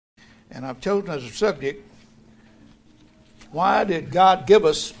And I've chosen as a subject, why did God give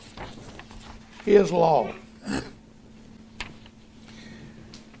us His law?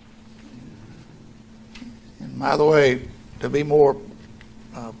 And by the way, to be more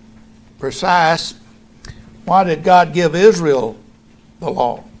precise, why did God give Israel the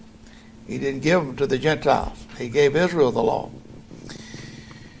law? He didn't give them to the Gentiles. He gave Israel the law.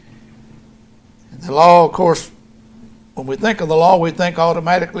 And the law, of course, when we think of the law, we think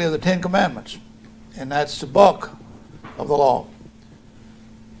automatically of the Ten Commandments. And that's the bulk of the law.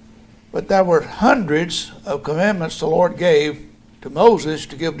 But there were hundreds of commandments the Lord gave to Moses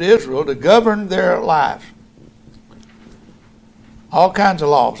to give to Israel to govern their lives. All kinds of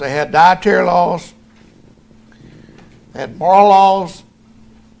laws. They had dietary laws. They had moral laws.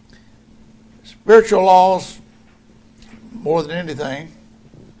 Spiritual laws, more than anything.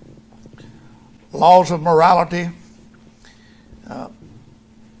 Laws of morality.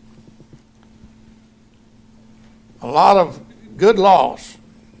 A lot of good laws.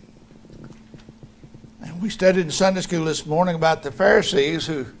 And we studied in Sunday school this morning about the Pharisees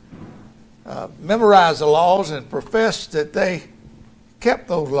who memorized the laws and professed that they kept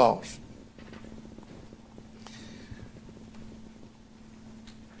those laws.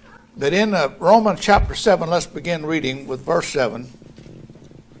 But in Romans chapter 7, let's begin reading with verse 7.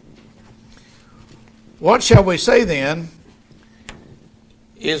 What shall we say then?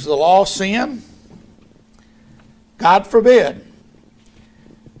 Is the law sin? God forbid.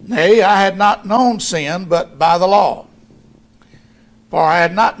 Nay, I had not known sin but by the law. For I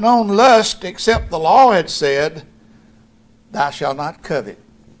had not known lust except the law had said, Thou shalt not covet.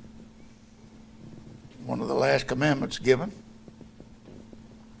 One of the last commandments given.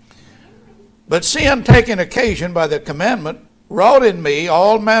 But sin, taking occasion by the commandment, wrought in me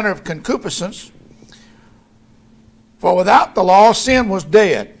all manner of concupiscence. For without the law, sin was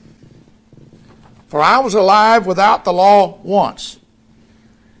dead. For I was alive without the law once.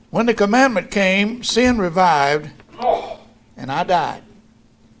 When the commandment came, sin revived, and I died.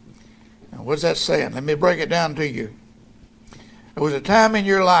 Now, what's that saying? Let me break it down to you. There was a time in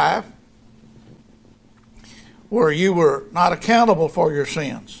your life where you were not accountable for your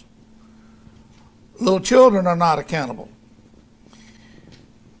sins. Little children are not accountable.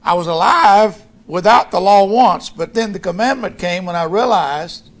 I was alive without the law once, but then the commandment came when I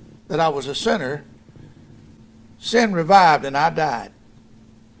realized that I was a sinner. Sin revived and I died.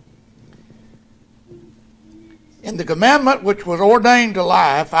 In the commandment which was ordained to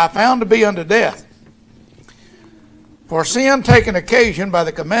life, I found to be unto death. For sin, taking occasion by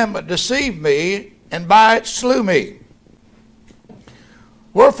the commandment, deceived me, and by it slew me.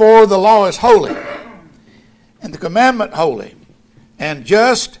 Wherefore the law is holy, and the commandment holy, and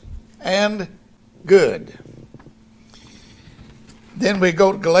just, and good. Then we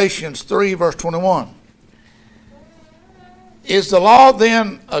go to Galatians 3, verse 21. Is the law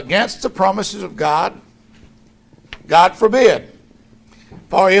then against the promises of God? God forbid.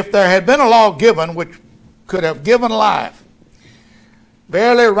 For if there had been a law given which could have given life,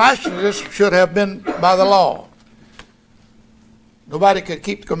 verily righteousness should have been by the law. Nobody could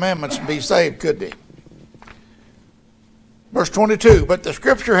keep the commandments and be saved, could they? Verse 22, but the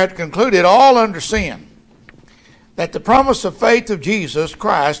scripture had concluded all under sin, that the promise of faith of Jesus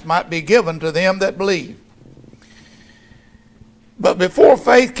Christ might be given to them that believe. But before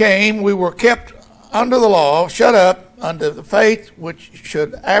faith came, we were kept under the law, shut up unto the faith which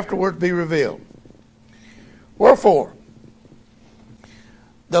should afterwards be revealed. Wherefore,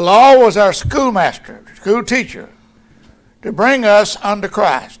 the law was our schoolmaster, school teacher, to bring us unto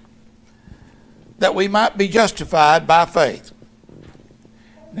Christ, that we might be justified by faith.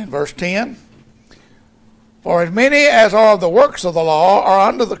 And in verse 10, for as many as are of the works of the law are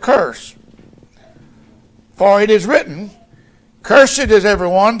under the curse. For it is written, Cursed is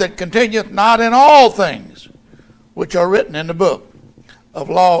everyone that continueth not in all things which are written in the book of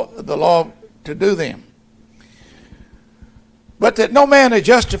law, the law to do them. But that no man is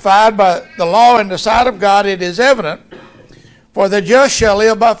justified by the law in the sight of God, it is evident, for the just shall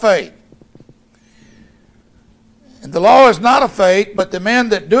live by faith. And the law is not of faith, but the man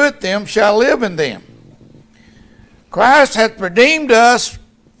that doeth them shall live in them. Christ hath redeemed us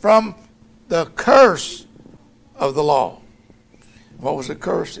from the curse of the law. What was the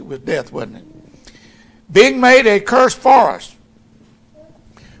curse? It was death, wasn't it? Being made a curse for us.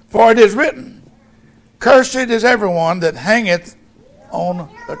 For it is written, Cursed is everyone that hangeth on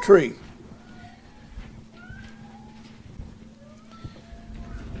a tree.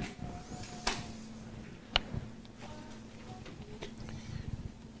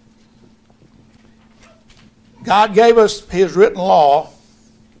 God gave us His written law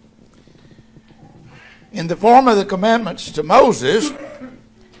in the form of the commandments to Moses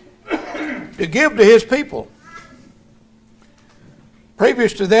to give to his people.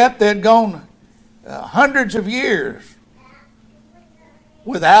 Previous to that, they had gone hundreds of years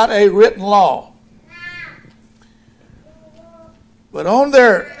without a written law. But on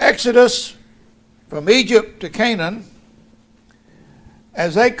their exodus from Egypt to Canaan,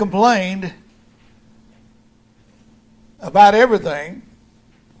 as they complained about everything,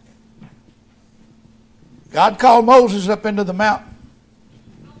 God called Moses up into the mountain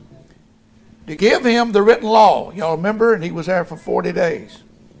to give him the written law. Y'all remember? And he was there for 40 days.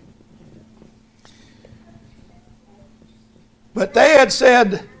 But they had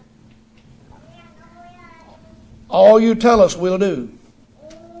said, all you tell us we'll do.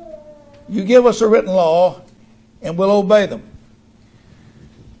 You give us a written law and we'll obey them.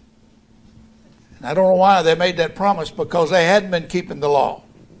 And I don't know why they made that promise, because they hadn't been keeping the law.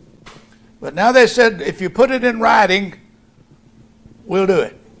 But now they said, if you put it in writing, we'll do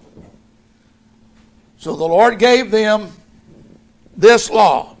it. So the Lord gave them this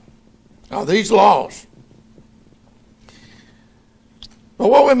law, or these laws.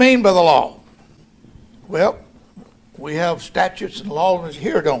 But what we mean by the law? Well, we have statutes and laws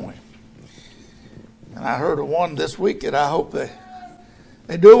here, don't we? And I heard of one this week that I hope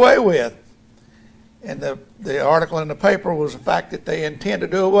they do away with. And the article in the paper was the fact that they intend to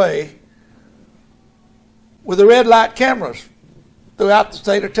do away with the red light cameras throughout the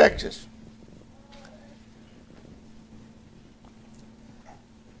state of Texas.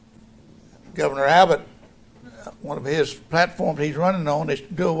 Governor Abbott, one of his platforms he's running on is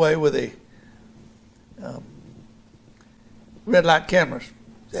to do away with the red light cameras.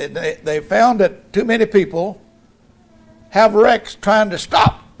 They found that too many people have wrecks trying to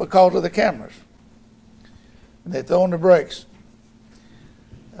stop because of the cameras. And they throw on the brakes.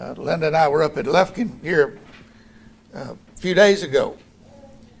 Linda and I were up at Lufkin here a few days ago,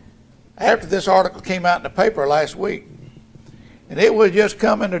 after this article came out in the paper last week. And it was just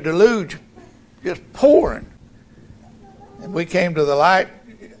coming a deluge, just pouring. And we came to the light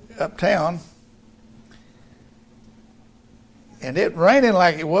uptown, and it raining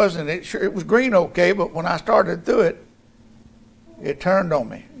like it was, and it was green okay, but when I started through it, it turned on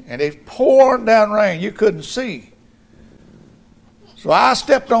me. And it's pouring down rain. You couldn't see. So I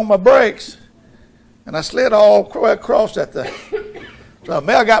stepped on my brakes, and I slid all across at the... So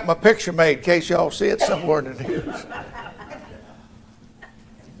Mel got my picture made in case y'all see it somewhere in the news.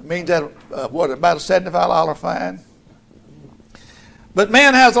 It means that, about a $75 fine? But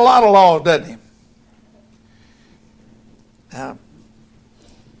man has a lot of laws, doesn't he?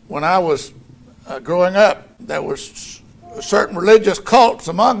 When I was growing up, there was certain religious cults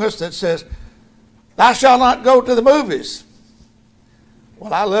among us that says, thou shalt not go to the movies.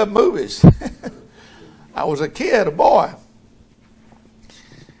 Well, I love movies. I was a kid, a boy.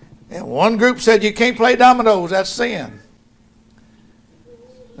 And one group said you can't play dominoes, that's sin.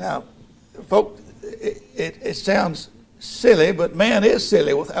 Now, folks, it sounds silly, but man is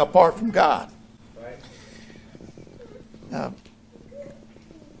silly apart from God. Right.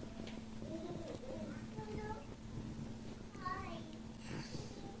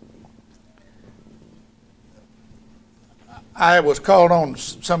 I was called on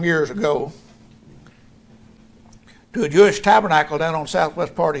some years ago to a Jewish tabernacle down on the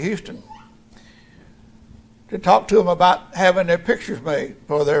southwest part of Houston to talk to them about having their pictures made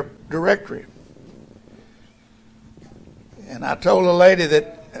for their directory. And I told a lady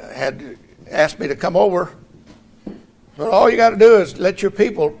that had asked me to come over, but all you got to do is let your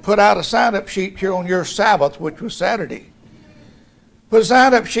people put out a sign-up sheet here on your Sabbath, which was Saturday. Put a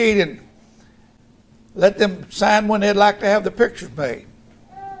sign-up sheet and let them sign when they'd like to have the pictures made.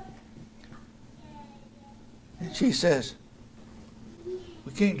 And she says,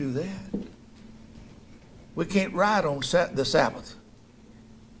 we can't do that. We can't write on the Sabbath.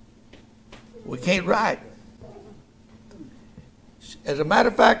 We can't write. As a matter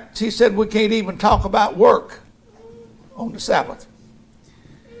of fact, she said we can't even talk about work on the Sabbath.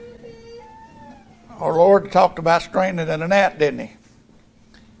 Our Lord talked about straining a gnat, didn't he?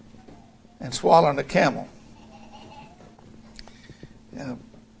 And swallowing a camel.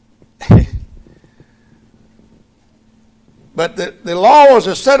 But the law was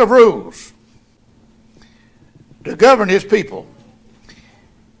a set of rules to govern his people.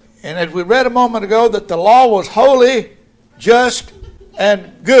 And as we read a moment ago, that the law was holy, just,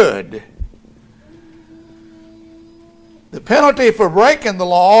 and good. The penalty for breaking the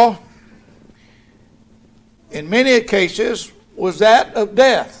law, in many cases, was that of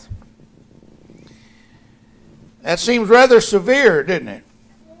death. That seems rather severe, didn't it?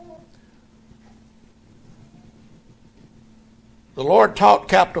 the Lord taught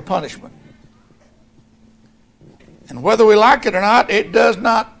capital punishment. And whether we like it or not, it does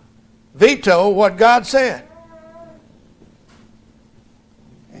not veto what God said.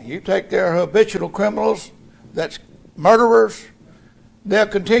 And you take their habitual criminals, that's murderers, they'll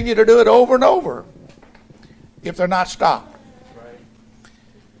continue to do it over and over if they're not stopped.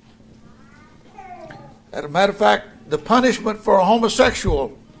 As a matter of fact, the punishment for a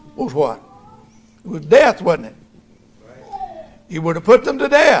homosexual was what? It was death, wasn't it? You were to put them to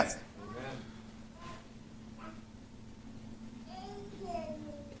death.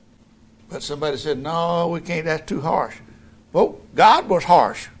 But somebody said, no, we can't, that's too harsh. Well, God was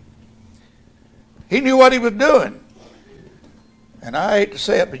harsh. He knew what he was doing. And I hate to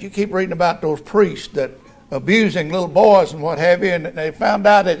say it, but you keep reading about those priests that abusing little boys and what have you, and they found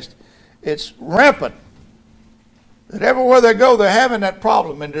out it's rampant. That everywhere they go, they're having that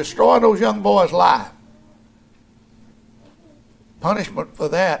problem and destroying those young boys' life. Punishment for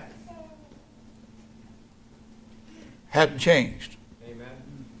that hadn't changed. Amen.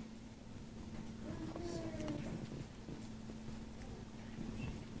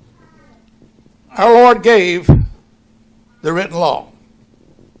 Our Lord gave the written law.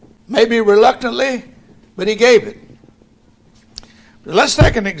 Maybe reluctantly, but he gave it. But let's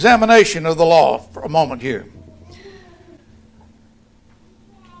take an examination of the law for a moment here.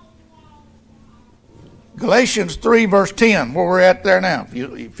 Galatians 3 verse 10, where we're at there now.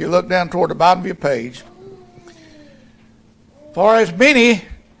 If you look down toward the bottom of your page. For as many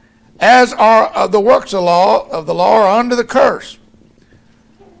as are of the works of the law are under the curse.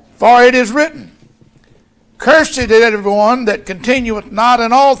 For it is written, cursed is everyone that continueth not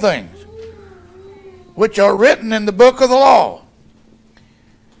in all things, which are written in the book of the law.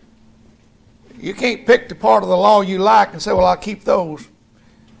 You can't pick the part of the law you like and say, well, I'll keep those,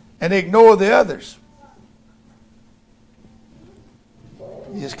 and ignore the others.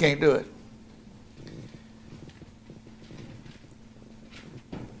 You just can't do it.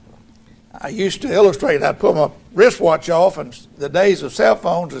 I used to illustrate, I'd put my wristwatch off, and the days of cell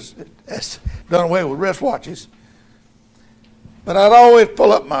phones is done away with wristwatches. But I'd always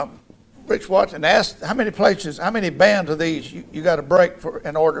pull up my wristwatch and ask how many bands of these you got to break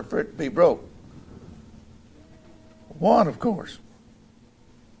in order for it to be broke. One, of course.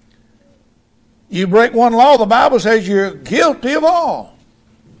 You break one law, the Bible says you're guilty of all.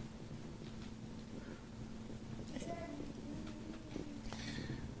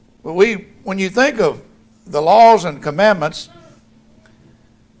 But when you think of the laws and commandments,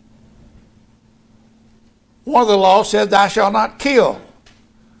 one of the laws says, thou shalt not kill.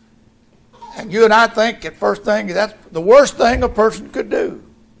 And you and I think at first thing, that's the worst thing a person could do,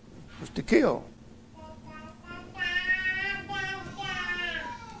 was to kill.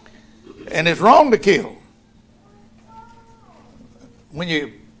 And it's wrong to kill. When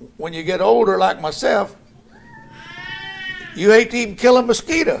you get older like myself, you hate to even kill a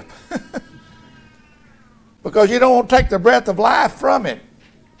mosquito because you don't want to take the breath of life from it.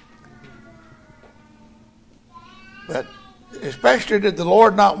 But especially did the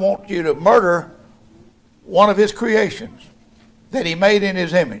Lord not want you to murder one of his creations that he made in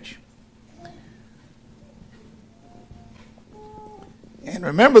his image. And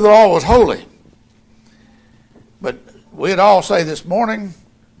remember, the law was holy. But we'd all say this morning,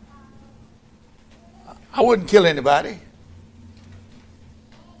 I wouldn't kill anybody.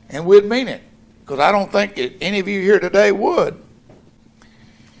 And we'd mean it, because I don't think any of you here today would.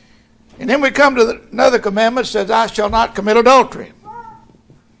 And then we come to another commandment that says, I shall not commit adultery.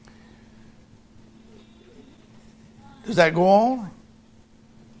 Does that go on?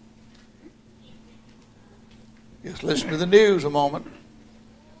 Just listen to the news a moment.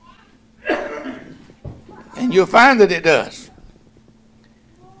 And you'll find that it does.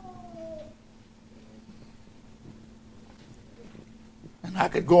 And I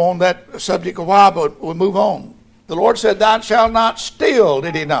could go on that subject a while, but we'll move on. The Lord said, thou shalt not steal,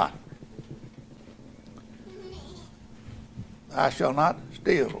 did he not? Thou shalt not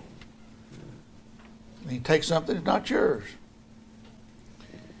steal. I mean, take something that's not yours.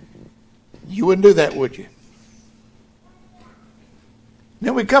 You wouldn't do that, would you?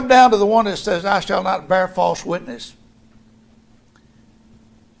 Then we come down to the one that says, I shall not bear false witness.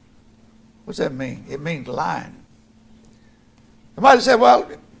 What's that mean? It means lying. Somebody said, well,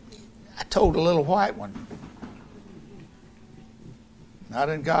 I told a little white one. Not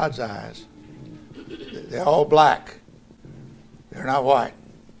in God's eyes. They're all black. They're not white.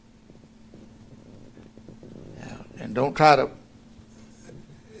 And don't try to,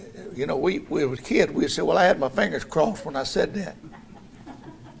 you know, we were kids, we'd say, well, I had my fingers crossed when I said that.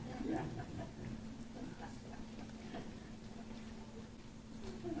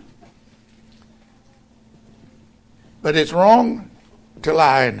 But it's wrong to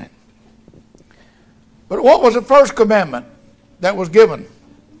lie, isn't it? But what was the first commandment that was given?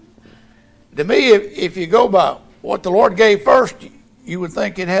 To me, if you go by what the Lord gave first, you would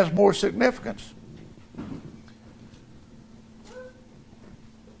think it has more significance.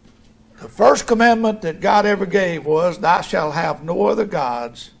 The first commandment that God ever gave was, "Thou shalt have no other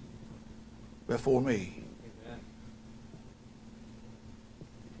gods before me." Amen.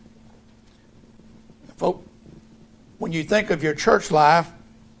 Folks, when you think of your church life,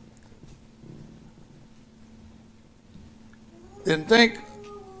 then think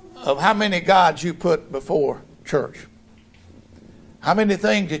of how many gods you put before church. How many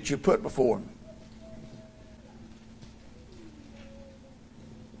things that you put before them.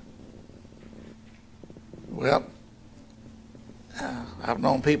 Well, I've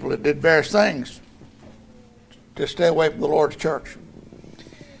known people that did various things to stay away from the Lord's church.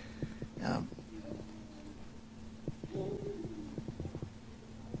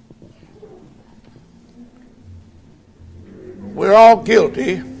 We're all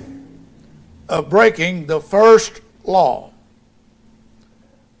guilty of breaking the first law.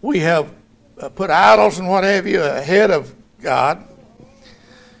 We have put idols and what have you ahead of God,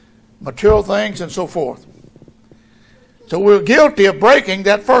 material things and so forth. So we're guilty of breaking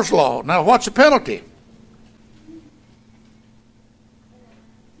that first law. Now, what's the penalty?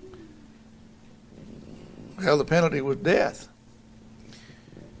 Well, the penalty was death.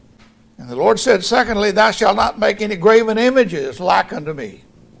 And the Lord said, secondly, "Thou shalt not make any graven images like unto me."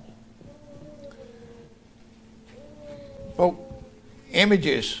 Folks,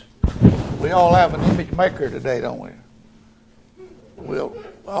 images. We all have an image maker today, don't we?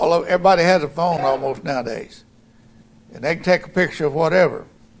 Everybody has a phone almost nowadays. And they can take a picture of whatever.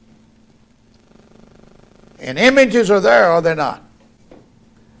 And images are there, are they not?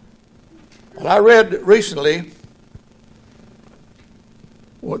 Well, I read recently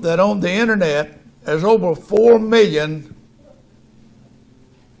that on the internet there's over 4 million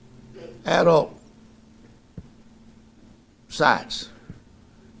adult sites.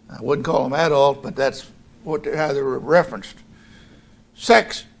 I wouldn't call them adult, but that's how they're referenced.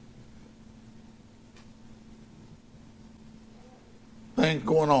 Sex things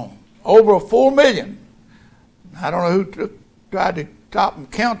going on. Over 4 million. I don't know who tried to stop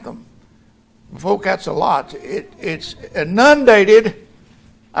and count them. Folk, that's a lot. It's inundated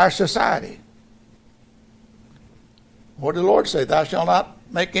our society. What did the Lord say? "Thou shalt not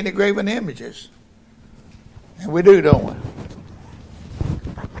make any graven images." And we do, don't we?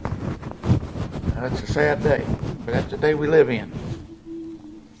 That's a sad day, but that's the day we live in.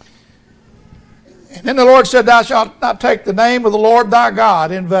 And then the Lord said, "Thou shalt not take the name of the Lord thy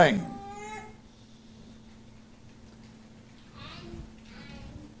God in vain."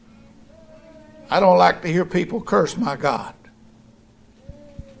 I don't like to hear people curse my God.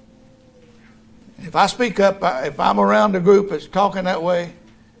 If I speak up, if I'm around a group that's talking that way,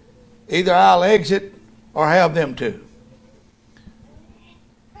 either I'll exit or have them to.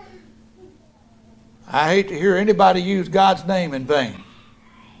 I hate to hear anybody use God's name in vain.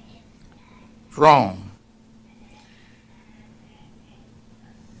 It's wrong.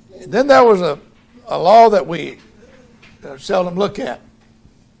 And then there was a law that we seldom look at.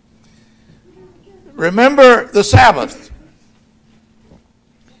 Remember the Sabbath.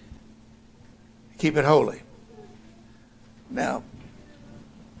 Keep it holy. Now,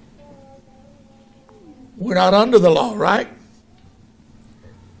 we're not under the law, right?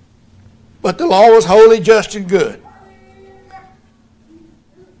 But the law was holy, just, and good.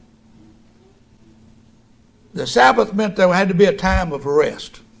 The Sabbath meant there had to be a time of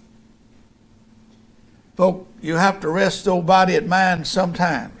rest. Folk, you have to rest the old body and mind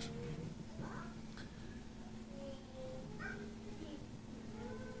sometimes.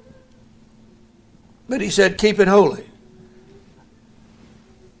 But he said, keep it holy.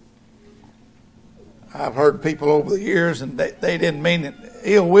 I've heard people over the years, and they didn't mean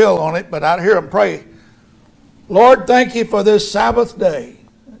ill will on it, but I'd hear them pray, "Lord, thank you for this Sabbath day."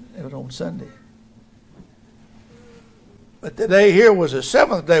 It was on Sunday. But the day here was the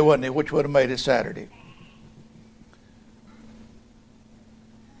seventh day, wasn't it, which would have made it Saturday.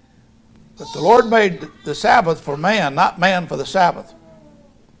 But the Lord made the Sabbath for man, not man for the Sabbath.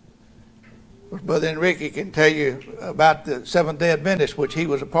 Brother Enrique can tell you about the Seventh-day Adventist, which he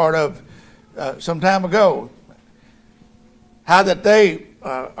was a part of some time ago. How that they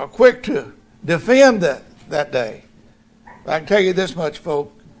are quick to defend that day. But I can tell you this much,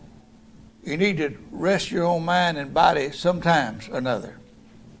 folk. You need to rest your own mind and body sometimes or another.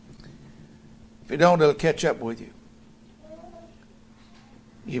 If you don't, it'll catch up with you.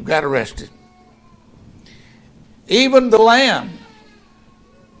 You've got to rest it. Even the land,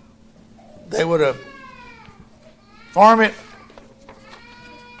 they would have farmed it.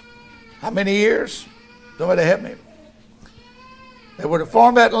 How many years? Somebody help me. They would have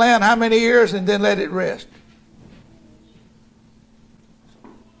farmed that land how many years and then let it rest?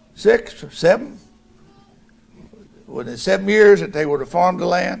 6 or 7? Within 7 years that they would have farmed the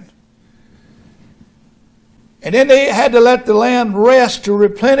land. And then they had to let the land rest to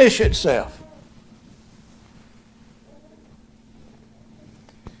replenish itself.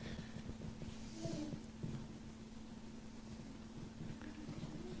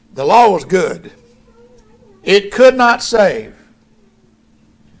 The law was good. It could not save.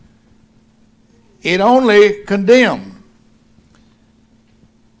 It only condemned.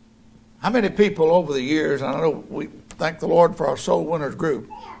 How many people over the years, I know we thank the Lord for our Soul Winners group,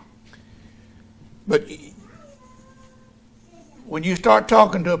 but when you start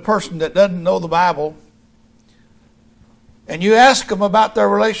talking to a person that doesn't know the Bible, and you ask them about their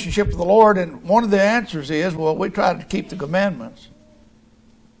relationship with the Lord, and one of the answers is, well, we try to keep the commandments,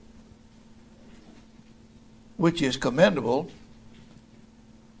 which is commendable,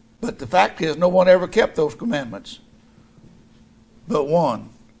 but the fact is no one ever kept those commandments but one.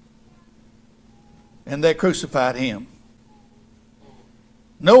 And they crucified him.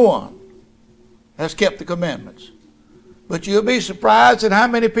 No one has kept the commandments. But you'll be surprised at how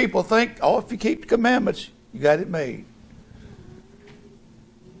many people think, oh, if you keep the commandments, you got it made.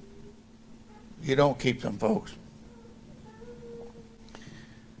 You don't keep them, folks.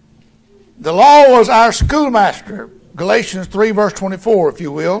 The law was our schoolmaster. Galatians 3 verse 24, if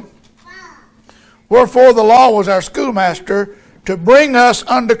you will. Wherefore the law was our schoolmaster to bring us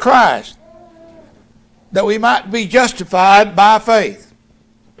unto Christ, that we might be justified by faith.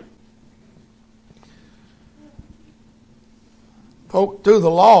 Folk, through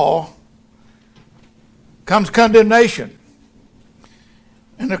the law comes condemnation.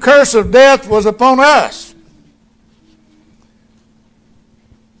 And the curse of death was upon us.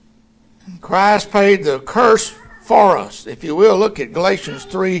 And Christ paid the curse for us. If you will, look at Galatians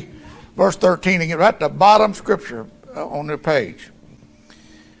 3 verse 13 again, right at the bottom scripture on the page.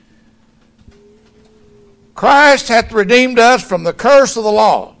 Christ hath redeemed us from the curse of the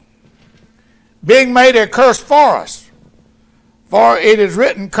law, being made a curse for us. For it is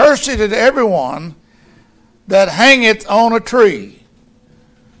written, cursed is everyone that hangeth on a tree.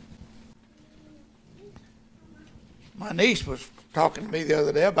 My niece was talking to me the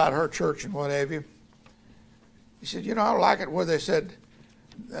other day about her church and what have you. She said, you know, I like it where they said,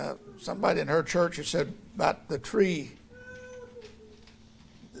 somebody in her church had said about the tree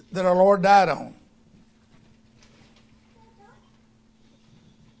that our Lord died on.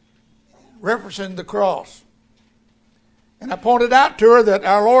 Referencing the cross. And I pointed out to her that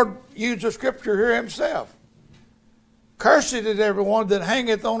our Lord used the scripture here himself. Cursed is everyone that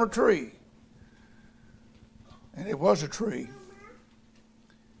hangeth on a tree. And it was a tree.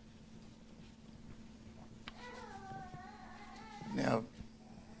 Now,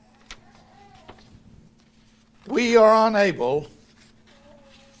 we are unable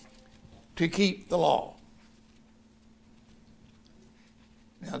to keep the law.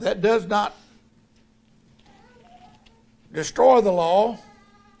 Now, that does not destroy the law,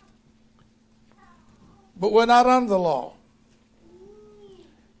 but we're not under the law.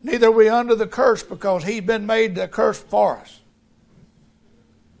 Neither are we under the curse, because he's been made the curse for us.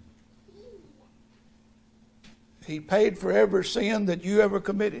 He paid for every sin that you ever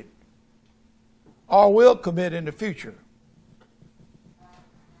committed or will commit in the future.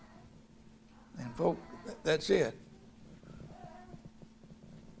 And folks, that's it.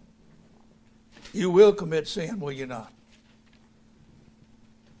 You will commit sin, will you not?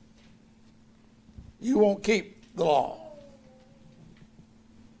 You won't keep the law,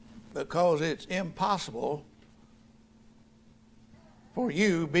 because it's impossible for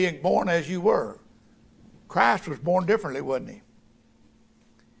you, being born as you were. Christ was born differently, wasn't he?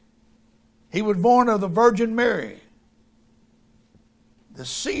 He was born of the Virgin Mary, the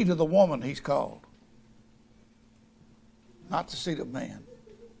seed of the woman he's called, not the seed of man.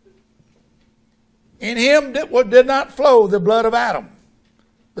 In him did not flow the blood of Adam,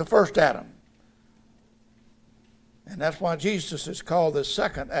 the first Adam. And that's why Jesus is called the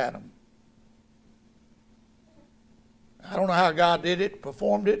second Adam. I don't know how God did it,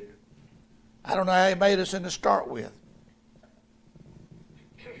 performed it. I don't know how he made us in to start with.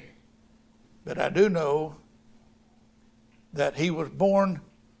 But I do know that he was born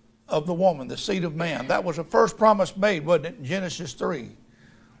of the woman, the seed of man. That was the first promise made, wasn't it, in Genesis 3?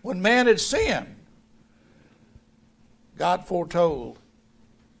 When man had sinned, God foretold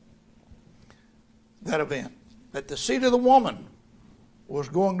that event. that the seed of the woman was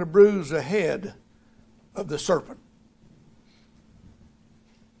going to bruise the head of the serpent.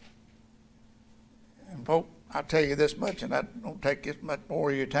 And folks, I'll tell you this much, and I don't take this much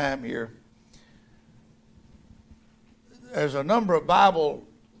more of your time here. There's a number of Bible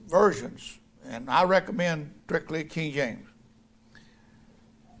versions, and I recommend strictly King James.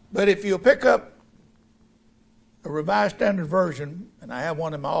 But if you'll pick up a Revised Standard Version, and I have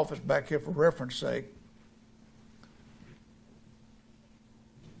one in my office back here for reference sake,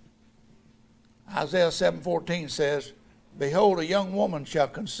 Isaiah 7:14 says, "Behold, a young woman shall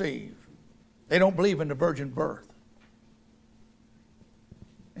conceive." They don't believe in the virgin birth.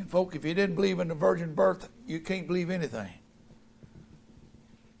 And folk, if you didn't believe in the virgin birth, you can't believe anything.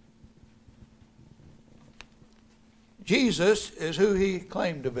 Jesus is who he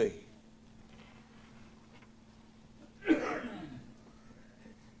claimed to be. If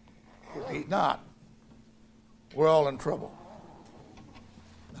he's not, we're all in trouble.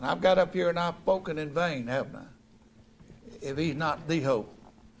 And I've got up here and I've spoken in vain, haven't I? If he's not the hope.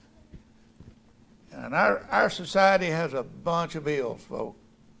 And our society has a bunch of ills, folks.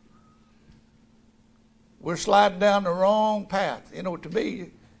 We're sliding down the wrong path. You know, to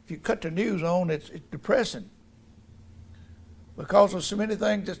me, if you cut the news on, it's depressing. Because of so many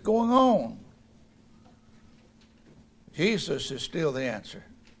things that's going on. Jesus is still the answer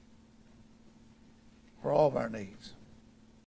for all of our needs.